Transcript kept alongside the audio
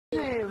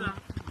name?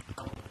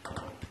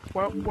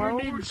 Your Your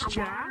name's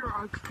Jack?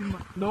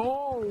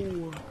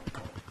 No.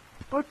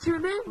 What's your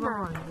name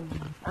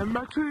then? I'm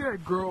actually a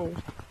girl.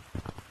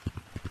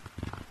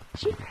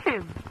 What's your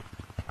name?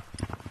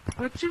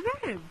 What's your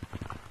name?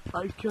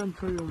 I can't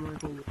tell you,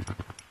 Michael.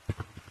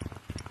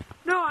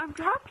 No, I'm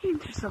talking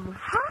to someone.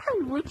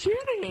 Hi, what's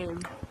your name?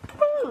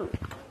 Oh.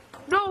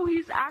 No,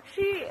 he's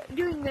actually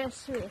doing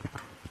this to me.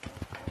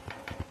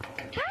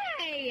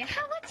 Hi,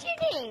 what's your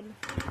name?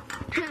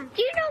 Do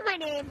you know my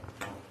name?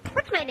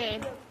 What's my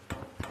name?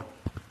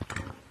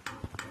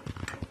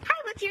 Hi,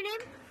 what's your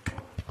name?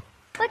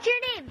 What's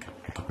your name?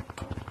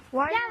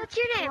 Why? Yeah, what's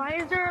your name? Why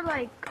is there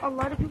like a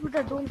lot of people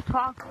that don't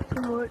talk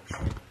too much?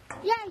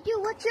 Yeah, you,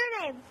 what's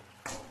your name?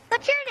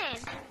 What's your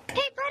name?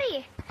 Hey,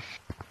 buddy.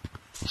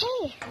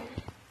 Hey.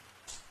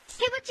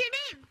 Hey, what's your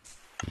name?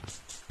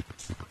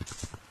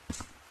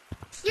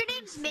 Your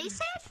name's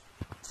Mason?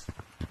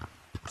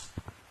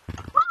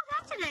 Oh,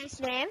 that's a nice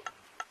name.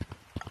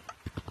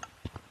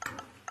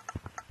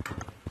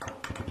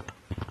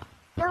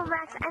 No,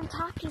 Max, I'm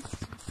talking.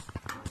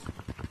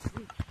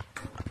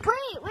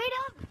 Wait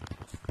up.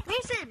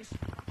 Mason.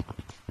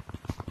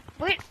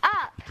 Wait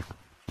up.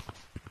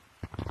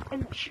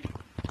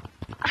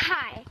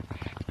 Hi.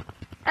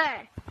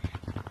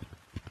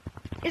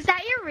 Is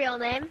that your real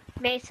name,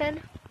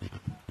 Mason?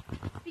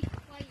 Be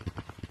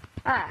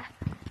quiet.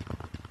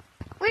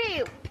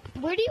 Wait,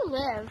 where do you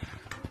live?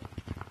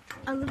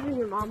 I live in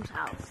your mom's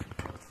house.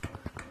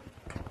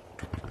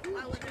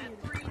 I live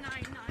at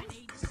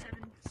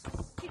 39987.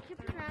 Keep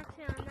your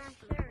accent, I'm not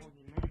sure.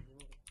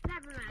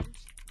 Never mind.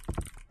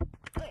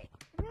 Wait,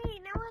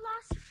 now I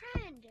lost a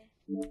friend.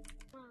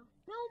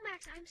 No,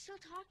 Max, I'm still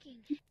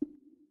talking.